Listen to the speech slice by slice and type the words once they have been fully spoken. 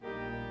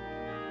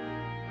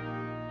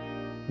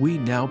we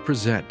now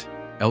present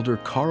Elder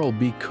Carl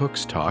B.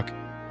 Cook's talk,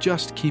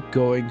 Just Keep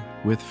Going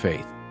with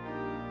Faith,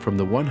 from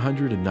the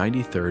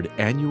 193rd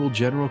Annual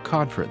General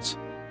Conference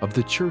of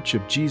The Church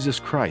of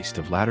Jesus Christ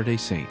of Latter-day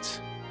Saints.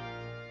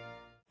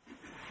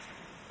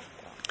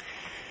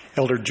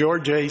 Elder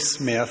George A.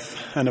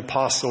 Smith, an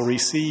apostle,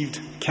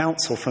 received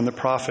counsel from the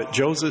prophet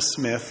Joseph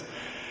Smith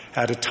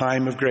at a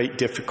time of great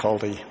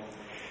difficulty.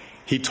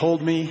 He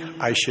told me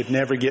I should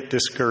never get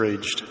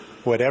discouraged,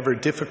 whatever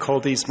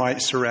difficulties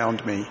might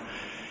surround me.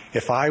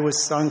 If I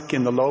was sunk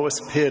in the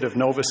lowest pit of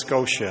Nova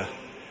Scotia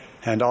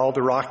and all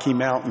the Rocky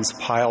Mountains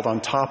piled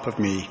on top of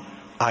me,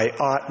 I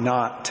ought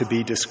not to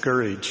be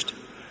discouraged.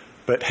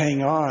 But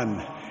hang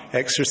on,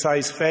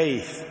 exercise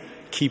faith,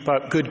 keep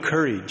up good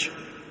courage,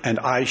 and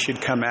I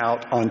should come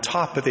out on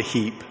top of the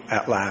heap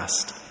at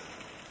last.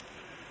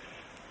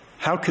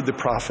 How could the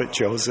prophet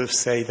Joseph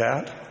say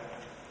that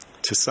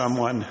to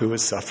someone who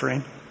was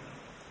suffering?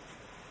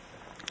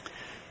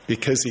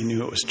 Because he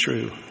knew it was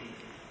true.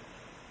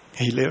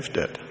 He lived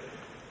it.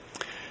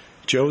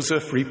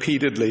 Joseph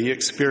repeatedly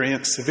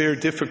experienced severe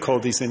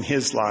difficulties in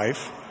his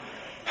life.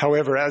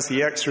 However, as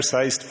he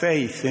exercised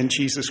faith in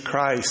Jesus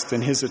Christ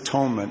and his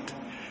atonement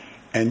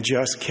and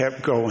just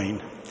kept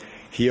going,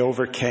 he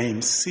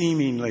overcame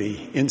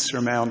seemingly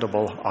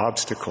insurmountable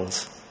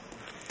obstacles.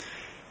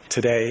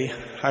 Today,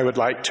 I would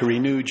like to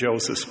renew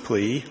Joseph's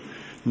plea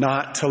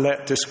not to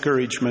let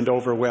discouragement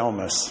overwhelm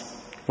us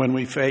when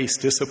we face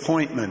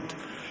disappointment,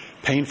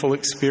 painful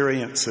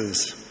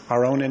experiences,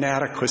 our own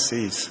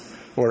inadequacies,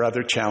 or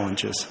other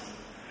challenges.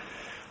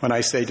 When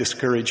I say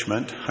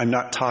discouragement, I'm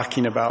not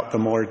talking about the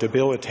more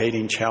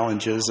debilitating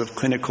challenges of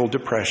clinical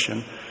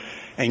depression,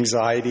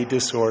 anxiety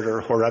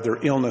disorder, or other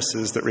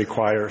illnesses that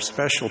require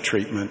special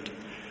treatment.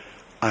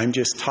 I'm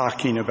just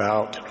talking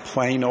about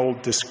plain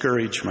old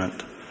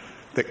discouragement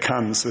that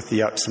comes with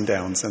the ups and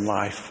downs in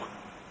life.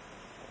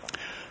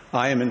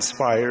 I am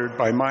inspired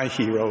by my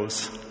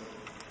heroes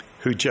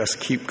who just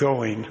keep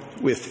going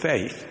with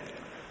faith,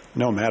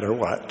 no matter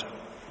what.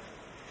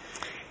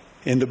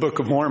 In the Book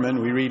of Mormon,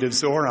 we read of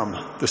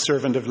Zoram, the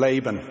servant of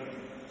Laban.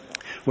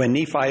 When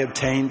Nephi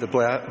obtained the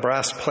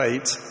brass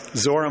plates,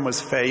 Zoram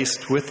was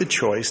faced with the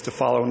choice to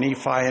follow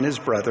Nephi and his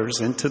brothers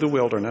into the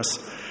wilderness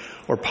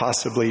or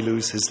possibly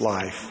lose his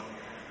life.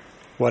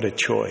 What a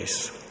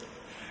choice.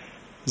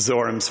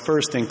 Zoram's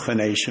first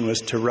inclination was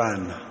to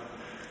run,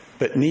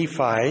 but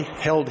Nephi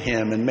held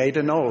him and made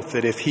an oath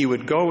that if he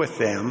would go with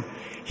them,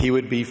 he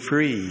would be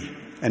free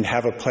and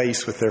have a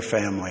place with their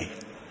family.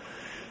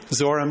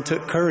 Zoram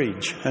took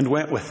courage and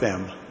went with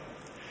them.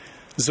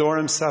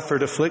 Zoram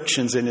suffered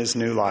afflictions in his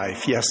new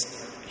life.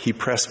 Yes, he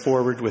pressed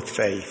forward with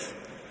faith.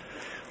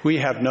 We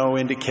have no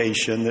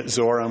indication that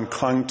Zoram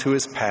clung to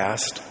his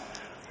past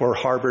or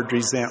harbored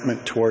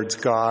resentment towards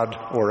God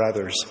or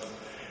others.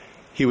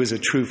 He was a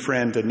true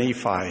friend to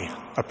Nephi,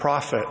 a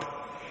prophet,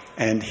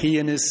 and he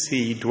and his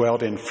seed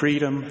dwelt in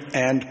freedom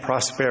and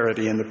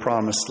prosperity in the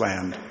promised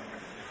land.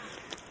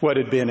 What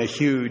had been a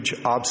huge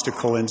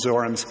obstacle in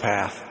Zoram's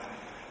path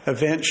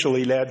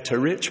eventually led to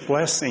rich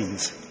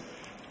blessings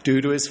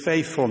due to his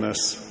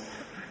faithfulness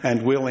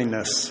and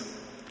willingness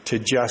to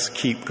just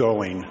keep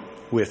going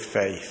with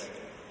faith.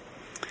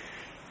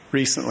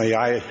 Recently,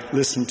 I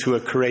listened to a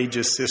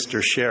courageous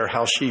sister share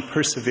how she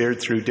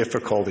persevered through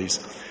difficulties.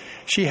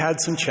 She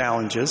had some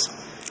challenges,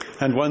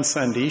 and one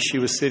Sunday she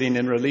was sitting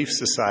in Relief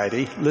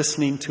Society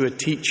listening to a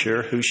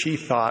teacher who she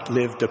thought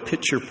lived a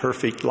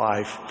picture-perfect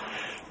life,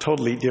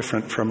 totally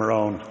different from her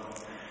own.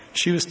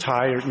 She was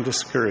tired and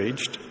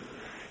discouraged.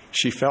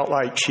 She felt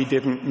like she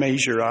didn't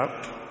measure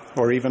up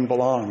or even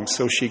belong,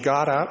 so she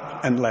got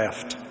up and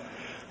left,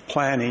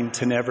 planning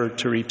to never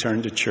to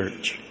return to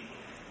church.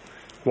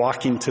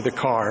 Walking to the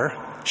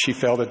car, she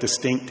felt a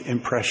distinct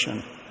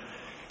impression.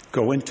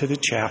 Go into the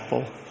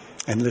chapel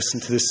and listen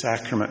to the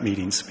sacrament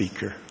meeting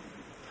speaker.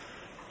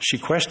 She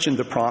questioned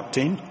the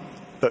prompting,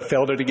 but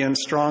felt it again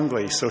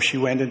strongly, so she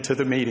went into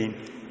the meeting.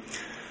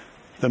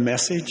 The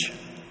message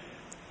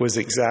was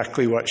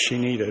exactly what she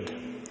needed.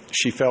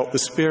 She felt the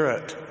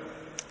Spirit.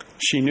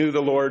 She knew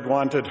the Lord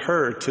wanted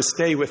her to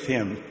stay with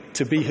him,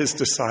 to be his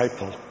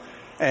disciple,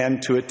 and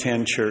to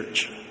attend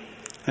church.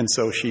 And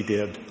so she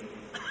did.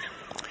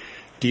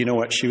 Do you know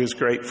what she was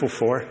grateful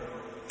for?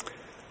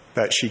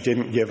 That she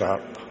didn't give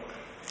up.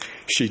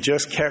 She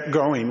just kept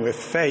going with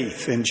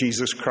faith in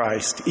Jesus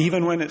Christ,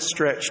 even when it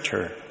stretched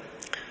her.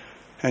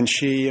 And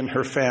she and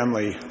her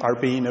family are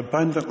being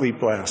abundantly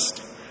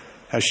blessed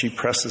as she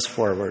presses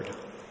forward.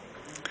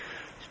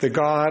 The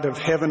God of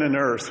heaven and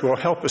earth will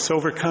help us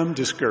overcome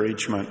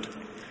discouragement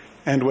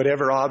and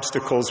whatever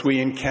obstacles we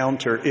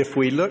encounter if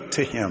we look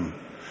to him,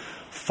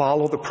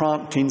 follow the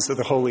promptings of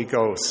the Holy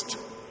Ghost,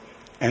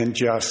 and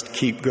just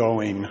keep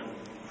going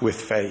with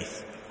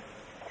faith.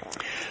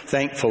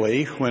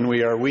 Thankfully, when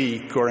we are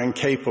weak or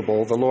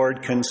incapable, the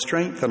Lord can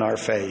strengthen our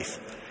faith.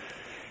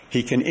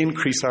 He can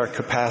increase our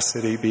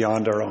capacity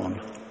beyond our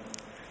own.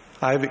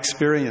 I've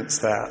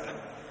experienced that.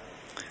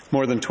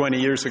 More than 20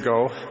 years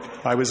ago,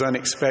 I was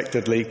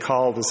unexpectedly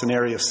called as an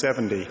Area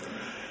 70,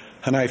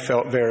 and I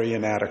felt very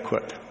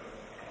inadequate.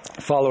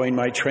 Following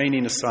my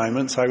training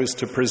assignments, I was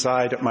to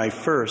preside at my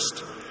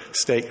first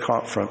stake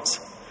conference.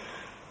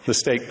 The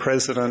stake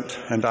president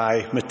and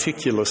I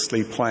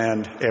meticulously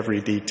planned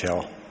every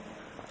detail.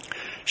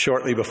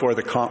 Shortly before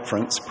the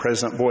conference,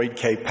 President Boyd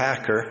K.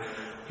 Packer,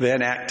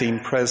 then acting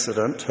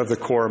president of the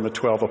Quorum of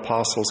 12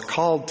 Apostles,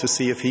 called to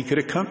see if he could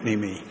accompany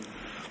me.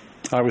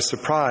 I was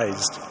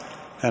surprised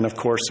and, of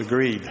course,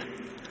 agreed.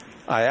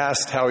 I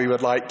asked how he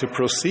would like to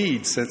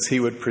proceed since he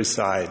would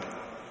preside.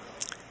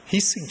 He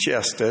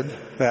suggested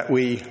that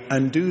we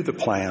undo the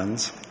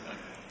plans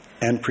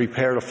and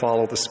prepare to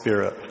follow the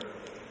Spirit.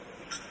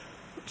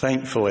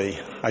 Thankfully,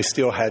 I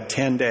still had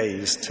 10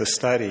 days to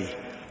study,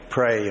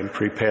 pray, and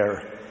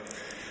prepare.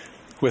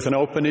 With an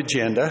open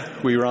agenda,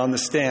 we were on the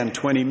stand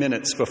 20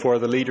 minutes before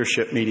the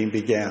leadership meeting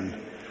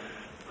began.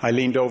 I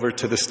leaned over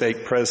to the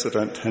stake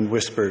president and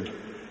whispered,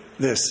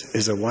 "This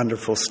is a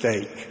wonderful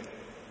stake."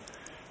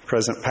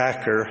 President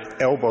Packer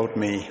elbowed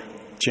me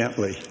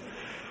gently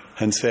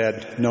and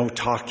said, "No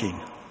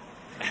talking."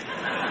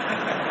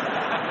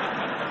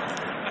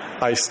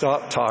 I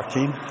stopped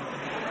talking,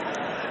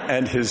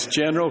 and his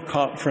general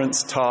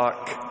conference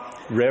talk,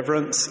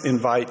 "Reverence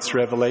Invites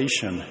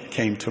Revelation,"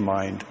 came to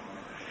mind.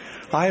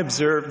 I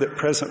observed that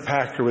President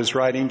Packer was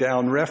writing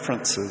down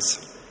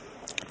references.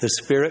 The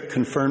Spirit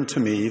confirmed to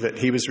me that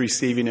he was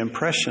receiving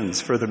impressions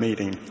for the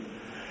meeting.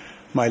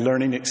 My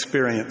learning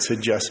experience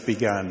had just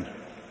begun.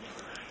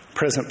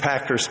 President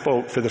Packer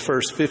spoke for the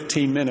first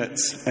 15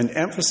 minutes and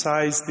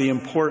emphasized the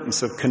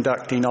importance of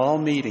conducting all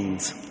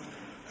meetings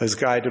as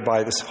guided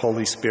by the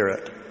Holy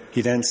Spirit.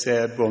 He then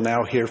said, "We'll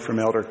now hear from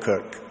Elder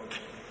Cook."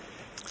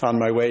 On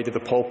my way to the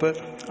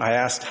pulpit, I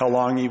asked how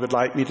long he would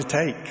like me to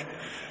take,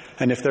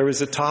 and if there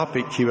was a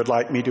topic he would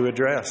like me to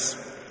address.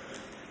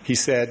 He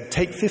said,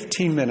 "Take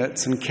 15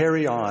 minutes and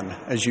carry on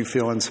as you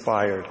feel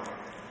inspired."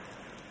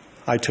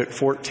 I took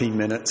 14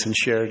 minutes and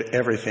shared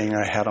everything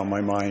I had on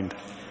my mind.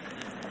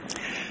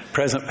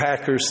 President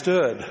Packer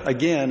stood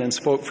again and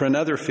spoke for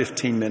another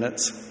 15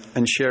 minutes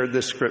and shared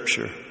this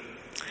scripture.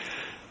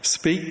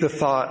 "Speak the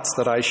thoughts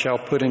that I shall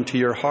put into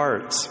your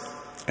hearts,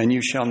 and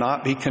you shall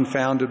not be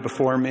confounded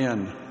before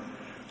men,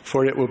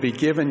 for it will be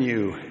given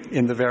you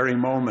in the very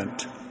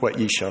moment what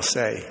ye shall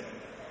say."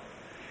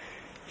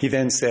 He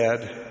then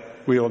said,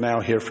 "We will now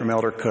hear from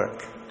Elder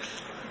Cook."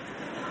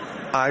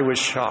 I was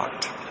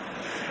shocked.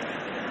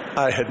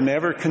 I had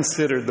never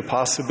considered the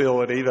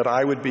possibility that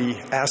I would be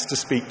asked to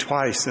speak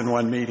twice in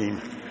one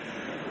meeting.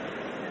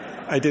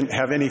 I didn't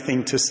have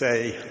anything to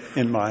say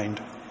in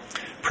mind.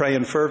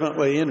 Praying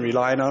fervently and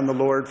relying on the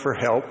Lord for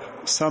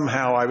help,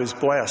 somehow I was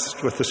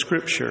blessed with the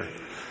scripture,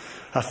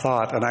 a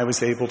thought, and I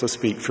was able to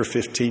speak for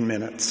 15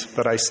 minutes,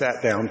 but I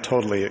sat down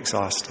totally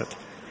exhausted.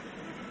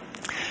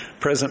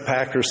 President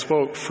Packer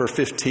spoke for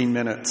 15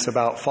 minutes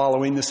about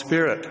following the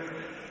Spirit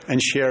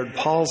and shared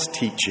Paul's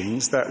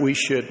teachings that we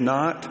should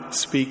not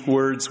speak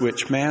words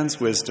which man's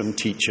wisdom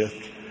teacheth,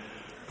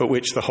 but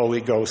which the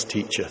Holy Ghost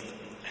teacheth.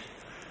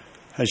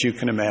 As you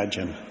can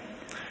imagine,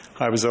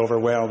 I was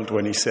overwhelmed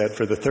when he said,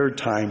 "For the third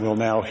time, we'll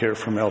now hear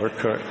from Elder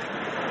Cook."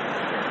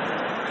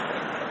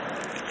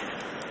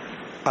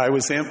 I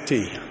was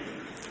empty.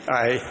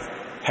 I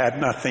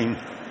had nothing.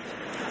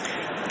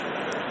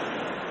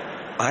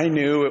 I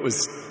knew it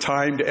was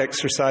time to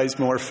exercise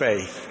more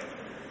faith.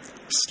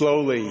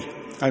 Slowly,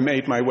 I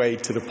made my way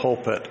to the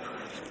pulpit,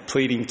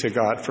 pleading to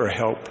God for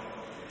help.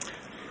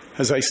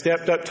 As I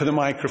stepped up to the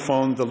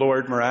microphone, the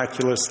Lord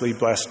miraculously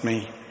blessed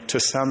me to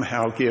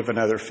somehow give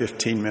another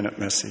 15-minute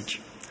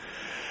message.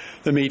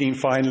 The meeting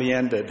finally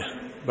ended,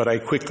 but I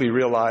quickly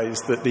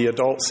realized that the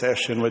adult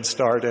session would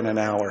start in an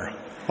hour.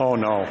 Oh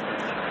no.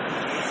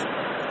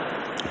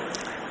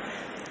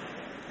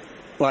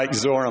 Like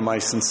Zoram, I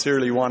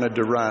sincerely wanted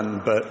to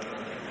run, but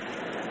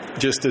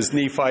just as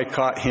Nephi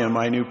caught him,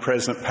 I knew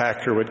President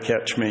Packer would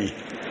catch me.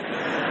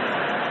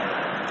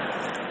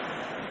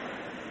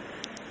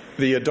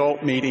 The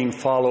adult meeting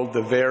followed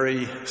the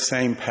very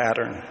same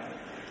pattern.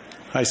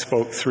 I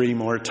spoke 3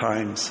 more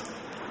times.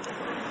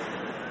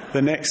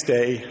 The next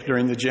day,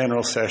 during the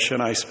general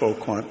session, I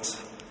spoke once.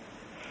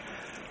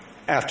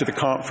 After the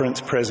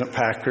conference, President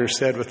Packer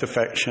said with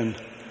affection,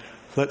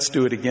 "Let's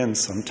do it again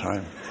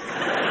sometime."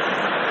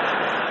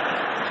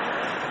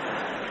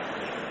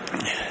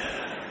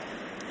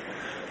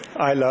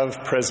 I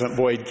love President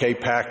Boyd K.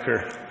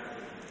 Packer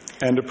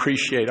and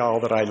appreciate all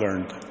that I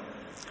learned.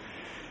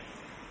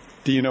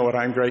 Do you know what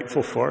I'm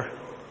grateful for?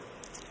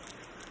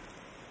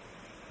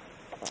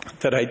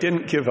 That I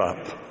didn't give up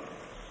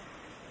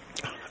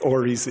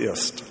or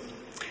resist.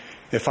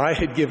 If I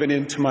had given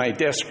in to my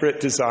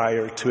desperate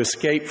desire to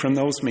escape from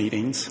those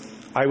meetings,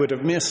 I would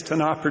have missed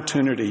an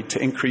opportunity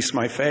to increase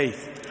my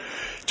faith,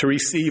 to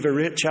receive a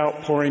rich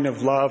outpouring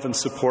of love and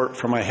support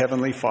from my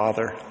Heavenly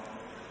Father.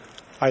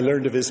 I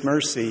learned of His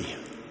mercy,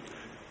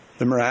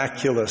 the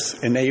miraculous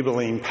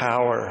enabling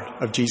power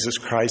of Jesus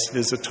Christ and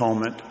His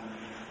atonement,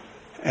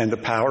 and the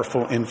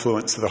powerful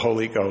influence of the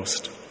Holy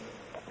Ghost.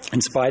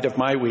 In spite of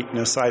my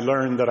weakness, I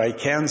learned that I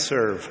can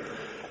serve,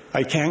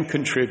 I can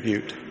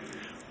contribute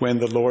when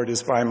the Lord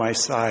is by my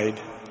side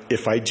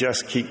if I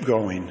just keep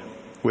going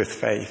with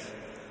faith.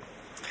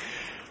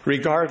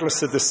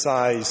 Regardless of the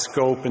size,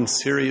 scope, and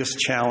serious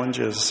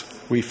challenges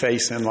we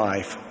face in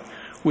life,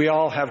 we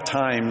all have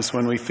times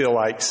when we feel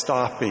like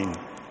stopping,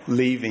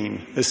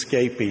 leaving,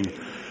 escaping,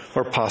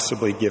 or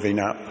possibly giving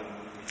up.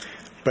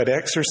 But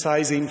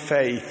exercising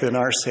faith in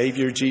our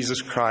Savior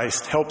Jesus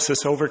Christ helps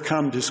us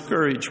overcome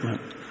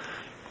discouragement,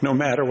 no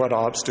matter what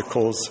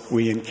obstacles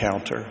we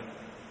encounter.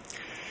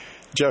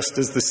 Just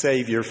as the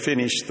Savior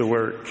finished the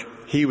work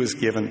he was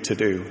given to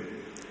do,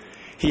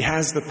 he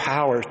has the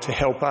power to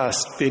help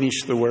us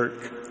finish the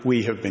work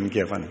we have been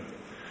given.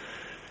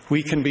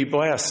 We can be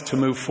blessed to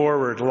move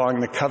forward along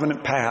the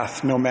covenant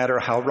path, no matter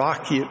how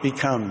rocky it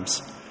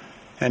becomes,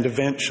 and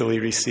eventually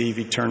receive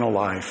eternal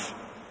life.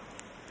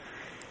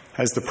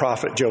 As the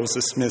prophet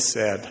Joseph Smith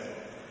said,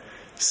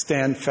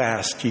 "Stand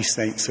fast, ye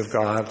saints of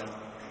God.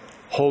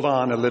 Hold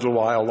on a little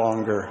while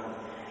longer,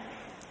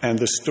 and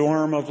the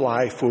storm of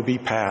life will be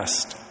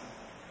past,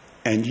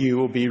 and you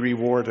will be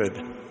rewarded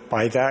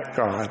by that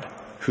God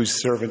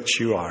whose servants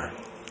you are."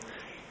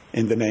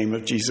 In the name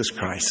of Jesus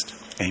Christ,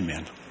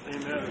 amen.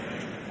 Amen.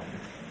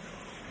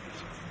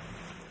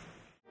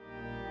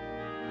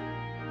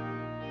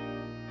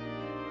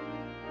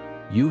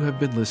 You have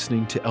been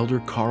listening to Elder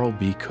Carl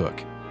B.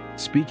 Cook,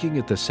 speaking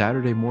at the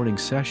Saturday morning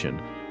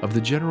session of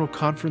the General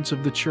Conference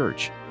of the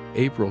Church,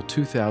 April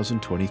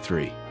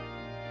 2023.